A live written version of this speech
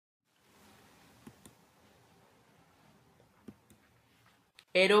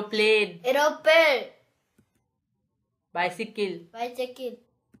Aeroplane. Aeroplane. Bicycle. Bicycle.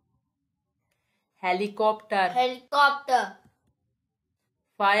 Helicopter. Helicopter.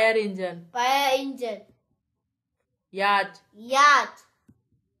 Fire engine. Fire engine. Yacht. Yacht.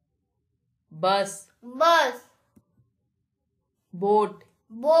 Bus. Bus. Boat.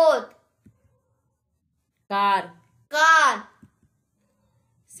 Boat. Car. Car.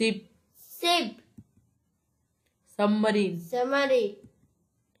 Ship. Ship. Submarine. Submarine.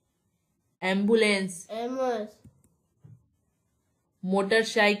 Ambulance. Ambulance.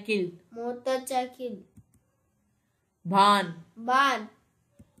 Motorcycle. Motorcycle. Van. Van.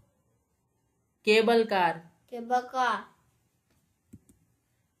 Cable car. Cable car.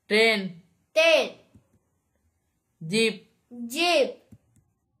 Train. Train. Jeep. Jeep.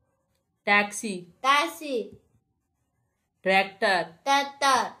 Taxi. Taxi. Tractor.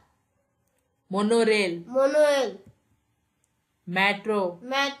 Tractor. Monorail. Monorail. Metro.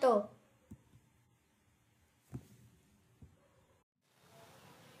 Metro.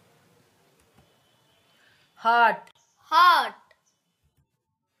 Hut. Hut.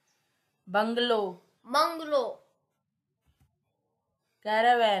 Bungalow. Bungalow.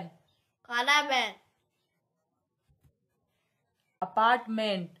 Caravan. Caravan.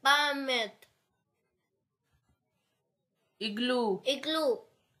 Apartment. Apartment. Igloo. Igloo.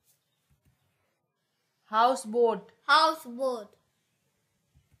 Houseboat. Houseboat.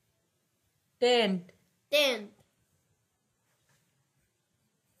 Tent. Tent.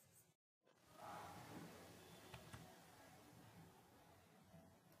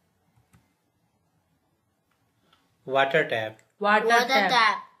 Water tap. Water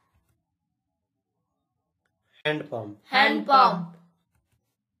tap. Hand pump. Hand pump.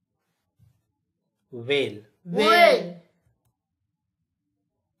 Whale. Whale.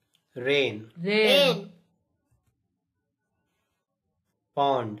 Rain. Rain.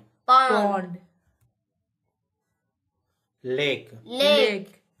 Pond. Pond. Lake.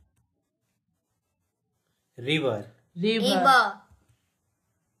 Lake. River. River.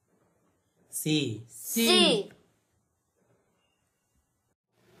 Sea. Sea.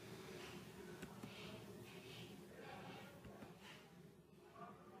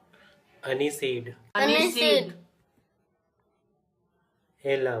 Aniseed. Aniseed.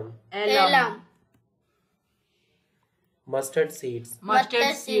 Alum. Alum. Mustard seeds.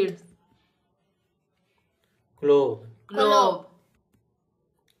 Mustard seeds. Clove. Clove.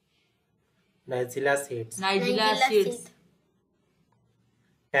 Nigella seeds. Nigella seeds.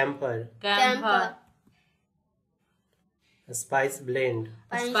 Camphor. Camphor. Spice blend.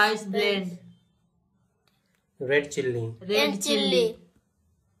 Spice blend. Red chili. Red chili.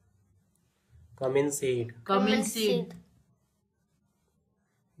 Cumin seed. Cumin seed.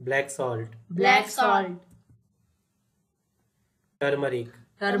 Black salt. Black salt. Turmeric.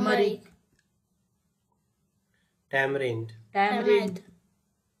 Turmeric. Tamarind. Tamarind.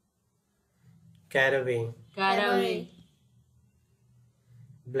 Caraway. Caraway.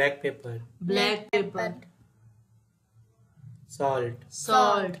 Black pepper. Black pepper. Salt.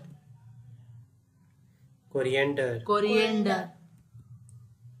 Salt. Coriander. Coriander.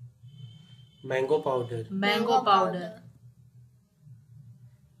 Mango powder. Mango powder.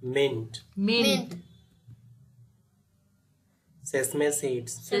 Mint. Mint. Sesame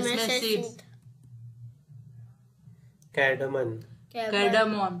seeds. Sesame seeds. Cardamom.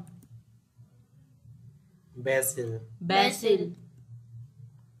 Cardamom. Basil. Basil.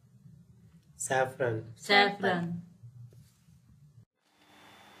 Saffron. Saffron.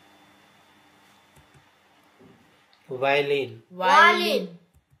 Violin. Violin.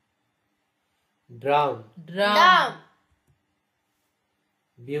 Drum. Drum.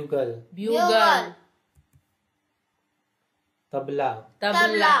 Bugle. Bugle. Tabla.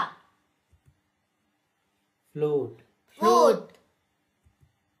 Tabla. Flute. Flute.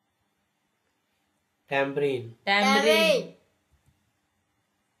 Tambourine. Tambourine.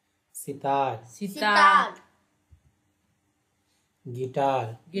 Sitar. Sitar.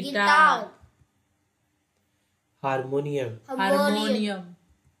 Guitar. Guitar. Harmonium. Harmonium.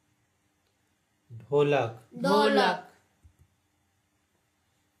 Dholak. Dholak.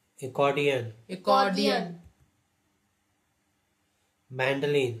 Accordion. Accordion.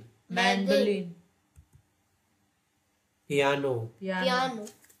 Mandolin. Mandolin. Piano. Piano.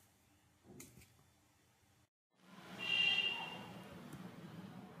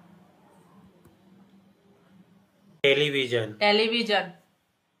 Television. Television.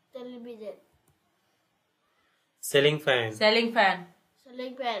 Television. Ceiling fan. Ceiling fan.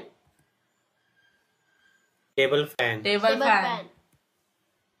 Ceiling fan. Table fan. Table fan.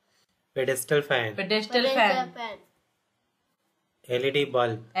 Pedestal fan. Pedestal Pedestal fan. fan. LED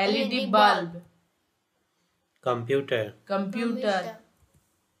bulb, LED bulb, computer, computer,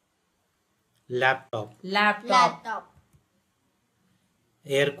 laptop, laptop, Laptop.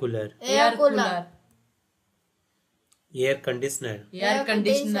 air cooler, air cooler, air conditioner, air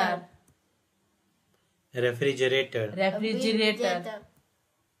conditioner, refrigerator, refrigerator,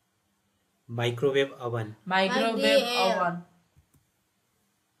 microwave oven, microwave Microwave. oven,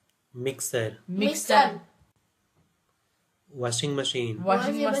 mixer, mixer, washing machine,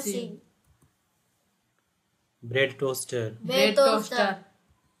 washing machine, bread toaster, bread toaster,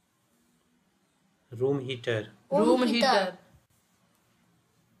 room heater, room heater,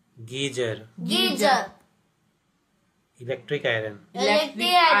 geyser, Geyser. electric iron, electric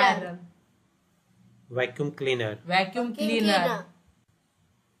iron, iron, vacuum cleaner, vacuum cleaner,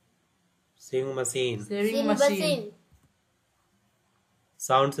 sewing machine, sewing machine,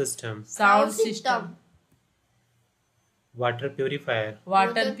 sound system, sound system, water purifier,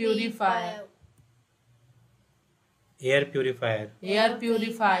 water purifier, air purifier, air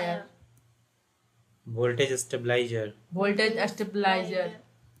purifier, voltage stabilizer, voltage stabilizer,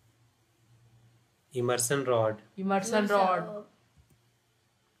 immersion rod, immersion rod,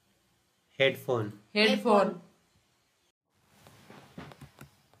 headphone, headphone,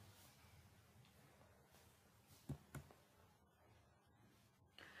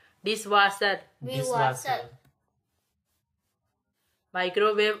 dishwasher, Dishwasher.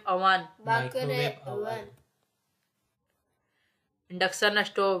 microwave oven, Microwave oven. induction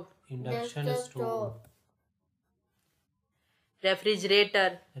stove, induction stove,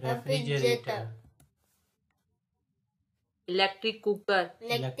 refrigerator, Refrigerator. electric cooker,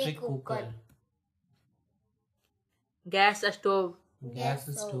 Electric cooker. gas stove, gas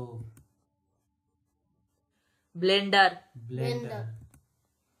stove, blender, blender,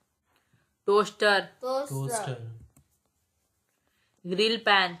 toaster, toaster, grill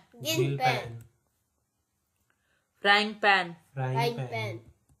pan, Grill pan. frying pan, frying Frying pan, pan.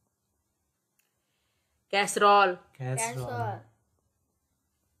 casserole, casserole, Casserole.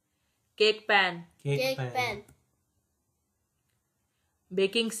 cake pan, cake Cake pan. pan,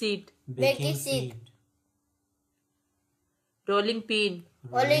 baking sheet, baking Baking sheet, sheet, rolling pin,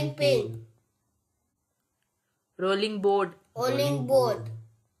 rolling pin, rolling board, rolling board,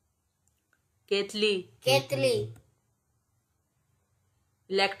 kettle, kettle,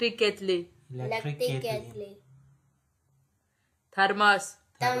 electric kettle, electric electric kettle, kettle, thermos,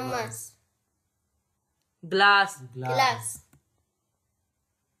 thermos, glass, glass,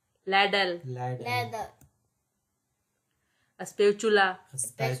 ladle, ladle, leather, spatula,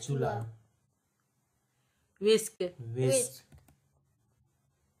 spatula, whisk, whisk,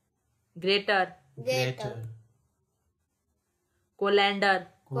 grater, grater, colander,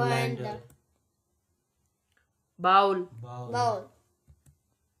 colander, bowl, bowl, bowl,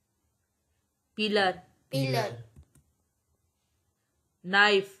 pillar, pillar,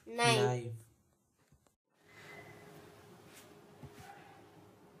 knife, knife, knife,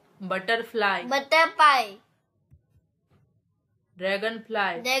 butterfly, butterfly,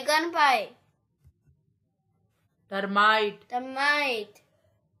 dragonfly, dragonfly, termite, termite,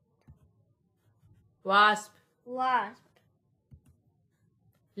 wasp, wasp,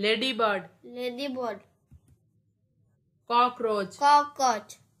 ladybird, ladybird, cockroach,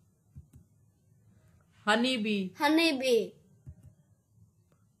 cockroach, honeybee, honeybee,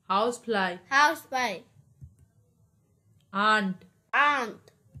 housefly, housefly, ant,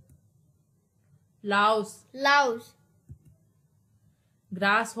 ant, louse, louse,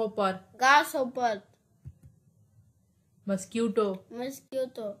 grasshopper, grasshopper, mosquito,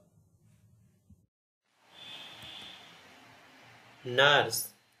 mosquito, nurse,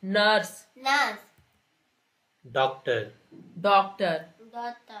 nurse, nurse, doctor, doctor,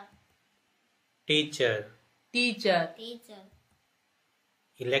 daughter, teacher, teacher, teacher,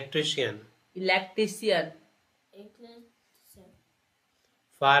 electrician, electrician, electrician,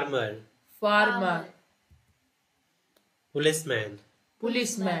 farmer, farmer, policeman,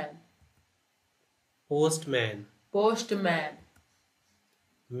 policeman, postman, postman,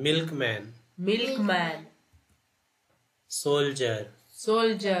 milkman, milkman, soldier,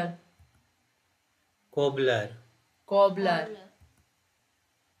 soldier, cobbler, cobbler,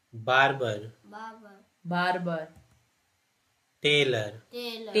 barber, barber, barber, tailor,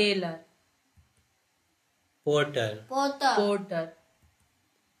 tailor, tailor, porter, porter, porter,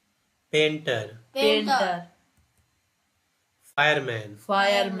 painter, painter, fireman,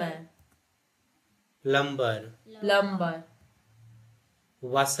 fireman, plumber, plumber,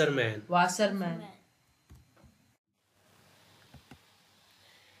 washerman, washerman,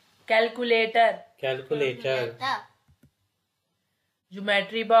 calculator, calculator,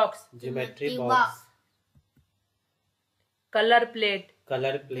 Geometry box. Geometry box. Color plate.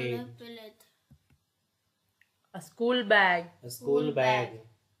 Color plate. Plate. A school bag. A school bag.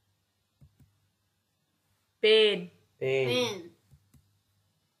 Pen. Pen. Pen.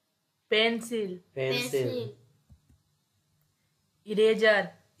 Pencil. Pencil.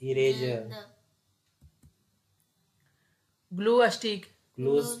 Eraser. Eraser. Glue stick.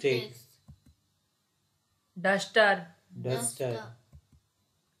 Glue stick. Duster. Duster.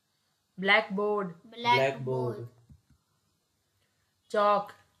 Blackboard. Blackboard.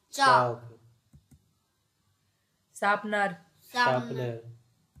 Chalk. Chalk. Sharpener. Sharpener.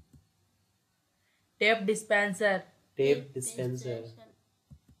 Tape dispenser. Tape dispenser.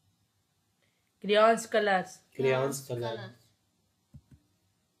 Crayons colors. Crayons color.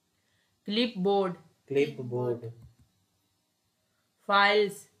 Clipboard. Clipboard.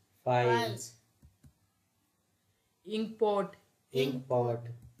 Files. Files. Ink pot. Ink pot.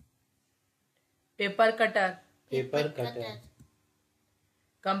 Paper cutter. Paper cutter.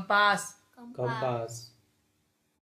 Compass. Compass.